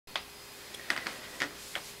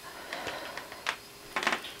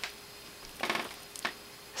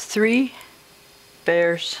3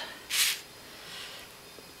 bears,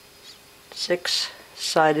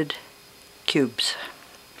 6-sided cubes,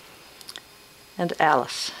 and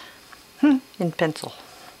Alice in pencil.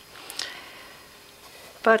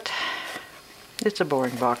 But it's a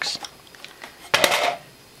boring box.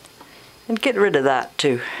 And get rid of that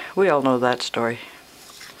too. We all know that story.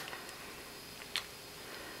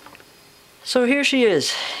 So here she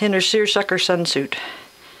is in her seersucker sunsuit,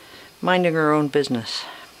 minding her own business.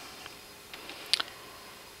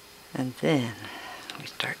 And then we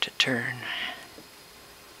start to turn.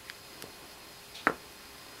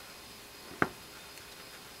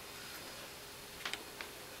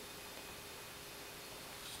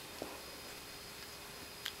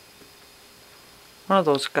 One of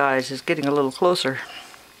those guys is getting a little closer,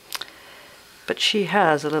 but she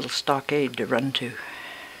has a little stockade to run to.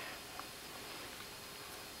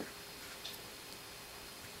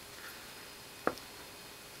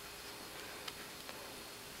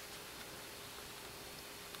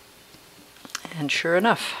 And sure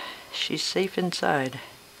enough, she's safe inside.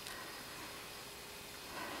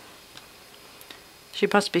 She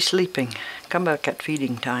must be sleeping. Come back at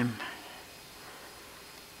feeding time.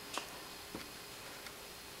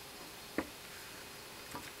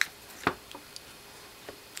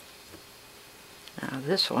 Now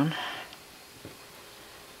this one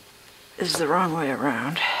is the wrong way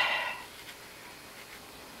around.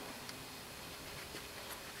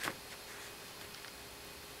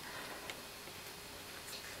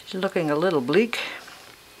 She's looking a little bleak,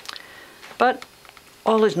 but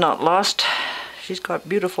all is not lost. She's got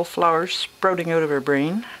beautiful flowers sprouting out of her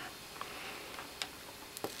brain.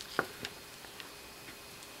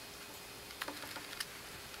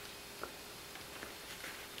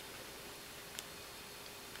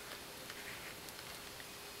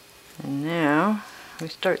 And now we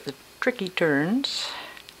start the tricky turns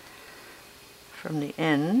from the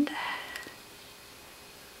end.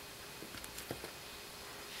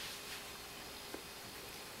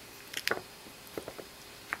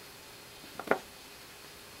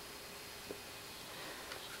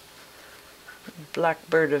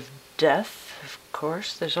 Blackbird of Death, of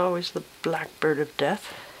course. There's always the Blackbird of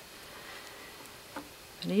Death.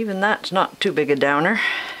 And even that's not too big a downer.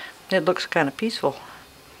 It looks kind of peaceful.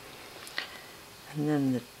 And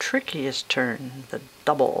then the trickiest turn, the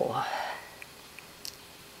double.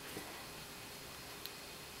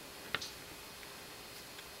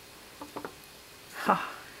 Oh,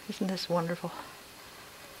 isn't this wonderful?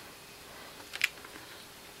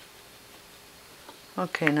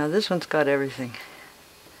 Okay, now this one's got everything.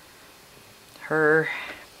 Her,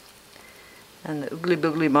 and the Oogly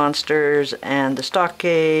Boogly monsters, and the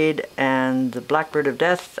stockade, and the Blackbird of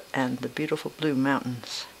Death, and the beautiful blue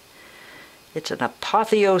mountains. It's an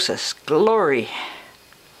apotheosis. Glory!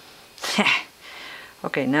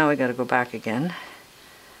 Okay, now we gotta go back again.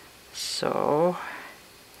 So,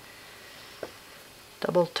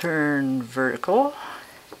 double turn vertical.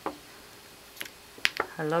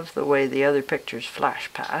 I love the way the other pictures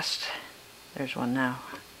flash past. There's one now.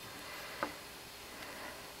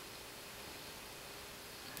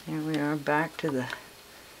 Here we are back to the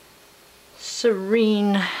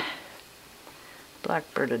serene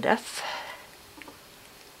Blackbird of Death.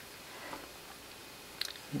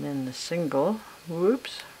 And then the single,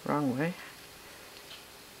 whoops, wrong way.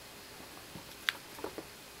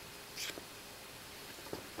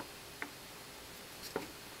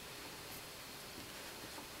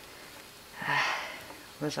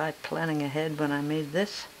 Was I planning ahead when I made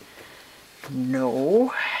this?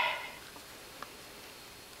 No.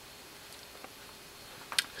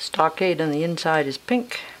 The stockade on the inside is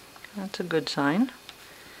pink. That's a good sign.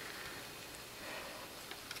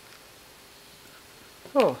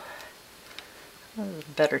 Oh, that was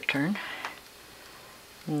a better turn.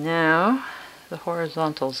 Now, the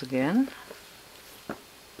horizontals again.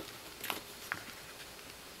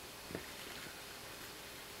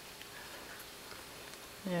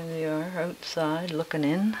 There they are, outside, looking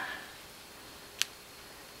in.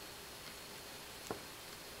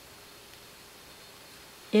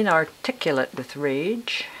 Inarticulate with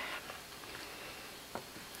rage.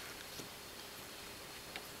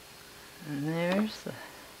 And there's the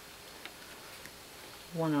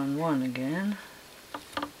one-on-one again.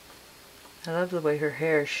 I love the way her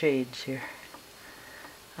hair shades here.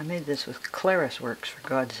 I made this with Claris Works, for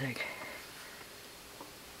God's sake.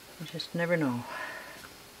 You just never know.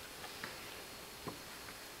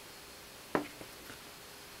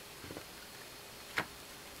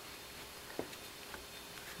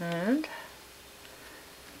 And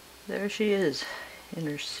there she is in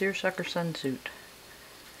her seersucker sunsuit,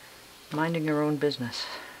 minding her own business.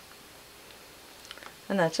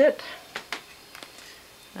 And that's it.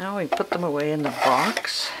 Now we put them away in the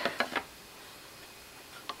box.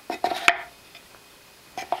 The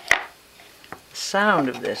sound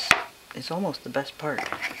of this is almost the best part.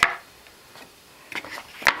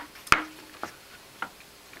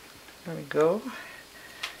 There we go.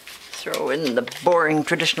 Throw in the boring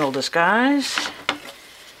traditional disguise.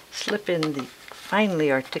 Slip in the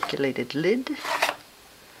finely articulated lid. And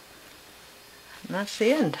that's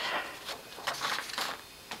the end.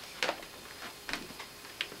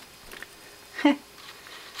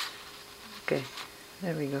 Okay,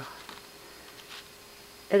 there we go.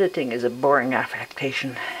 Editing is a boring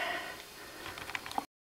affectation.